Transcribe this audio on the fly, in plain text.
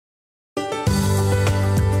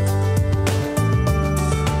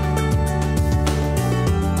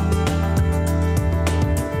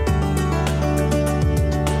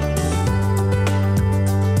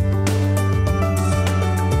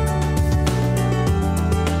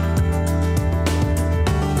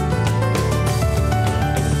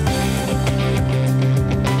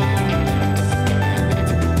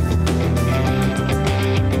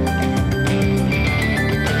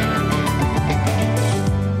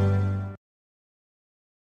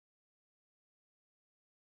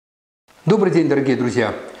Добрый день, дорогие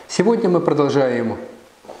друзья! Сегодня мы продолжаем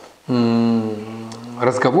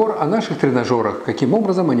разговор о наших тренажерах, каким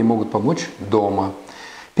образом они могут помочь дома.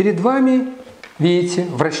 Перед вами, видите,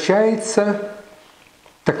 вращается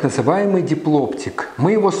так называемый диплоптик.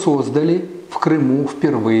 Мы его создали в Крыму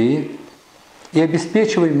впервые и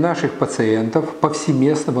обеспечиваем наших пациентов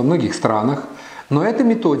повсеместно во многих странах. Но эта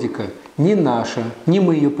методика не наша, не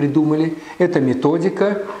мы ее придумали. Это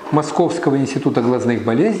методика Московского института глазных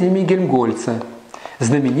болезней имени Гельмгольца,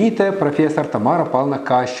 знаменитая профессор Тамара Павловна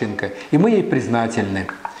Кащенко. И мы ей признательны.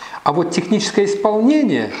 А вот техническое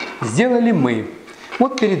исполнение сделали мы.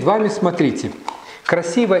 Вот перед вами, смотрите,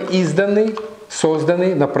 красиво изданный,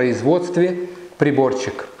 созданный на производстве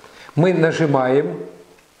приборчик. Мы нажимаем,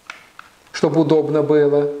 чтобы удобно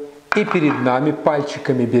было, и перед нами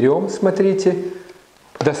пальчиками берем, смотрите,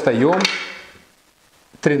 достаем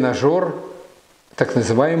тренажер, так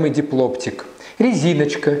называемый диплоптик.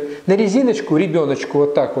 Резиночка. На резиночку ребеночку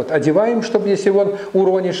вот так вот одеваем, чтобы если он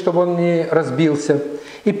уронит, чтобы он не разбился.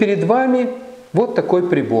 И перед вами вот такой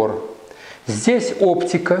прибор. Здесь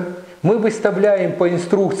оптика. Мы выставляем по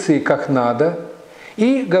инструкции как надо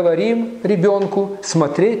и говорим ребенку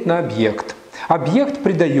смотреть на объект. Объект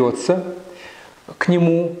придается к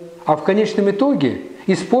нему, а в конечном итоге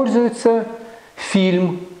используется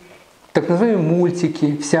фильм, так называемые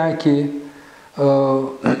мультики всякие,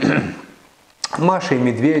 Маша и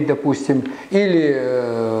Медведь, допустим, или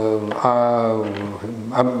о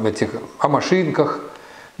машинках,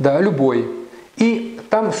 да, любой. И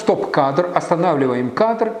там стоп-кадр, останавливаем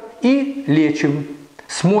кадр и лечим.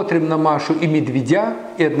 Смотрим на Машу и Медведя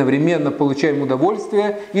и одновременно получаем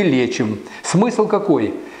удовольствие и лечим. Смысл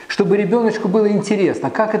какой? Чтобы ребеночку было интересно,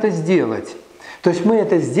 как это сделать. То есть мы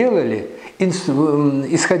это сделали,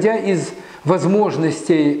 исходя из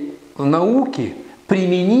возможностей науки,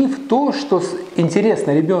 применив то, что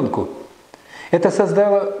интересно ребенку. Это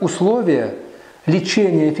создало условия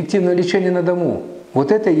лечения, эффективного лечения на дому.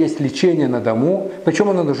 Вот это и есть лечение на дому, причем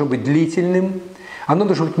оно должно быть длительным, оно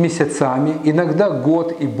должно быть месяцами, иногда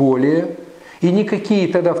год и более, и никакие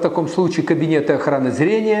тогда в таком случае кабинеты охраны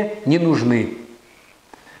зрения не нужны.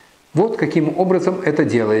 Вот каким образом это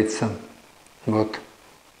делается. Вот.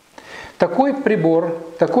 Такой прибор,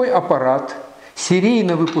 такой аппарат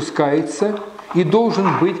серийно выпускается и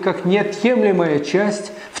должен быть как неотъемлемая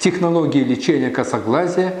часть в технологии лечения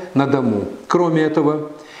косоглазия на дому. Кроме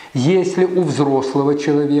этого, если у взрослого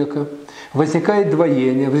человека возникает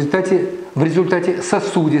двоение в результате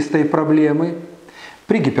сосудистой проблемы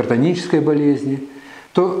при гипертонической болезни,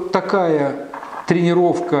 то такая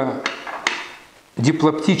тренировка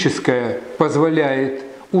диплоптическая позволяет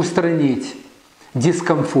устранить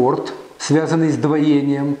дискомфорт, связанный с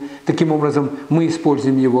двоением. Таким образом, мы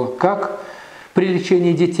используем его как при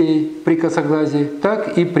лечении детей при косоглазии,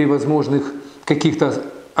 так и при возможных каких-то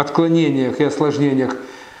отклонениях и осложнениях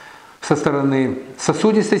со стороны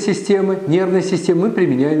сосудистой системы, нервной системы. Мы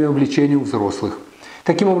применяем его в лечении у взрослых.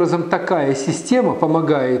 Таким образом, такая система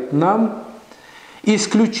помогает нам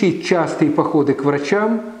исключить частые походы к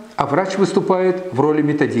врачам, а врач выступает в роли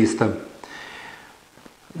методиста.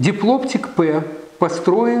 Диплоптик П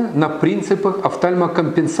построен на принципах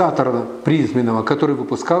офтальмокомпенсатора призменного, который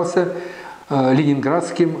выпускался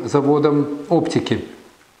Ленинградским заводом оптики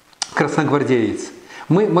 «Красногвардеец».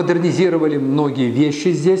 Мы модернизировали многие вещи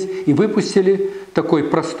здесь и выпустили такой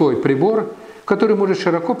простой прибор, который может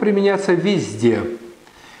широко применяться везде.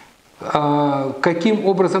 Каким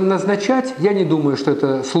образом назначать, я не думаю, что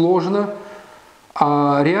это сложно,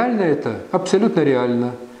 а реально это абсолютно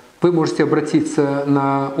реально. Вы можете обратиться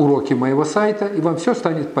на уроки моего сайта, и вам все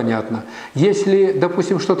станет понятно. Если,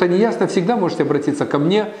 допустим, что-то неясно, всегда можете обратиться ко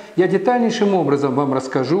мне. Я детальнейшим образом вам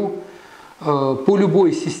расскажу по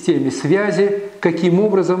любой системе связи, каким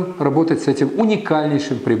образом работать с этим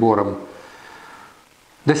уникальнейшим прибором.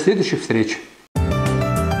 До следующих встреч!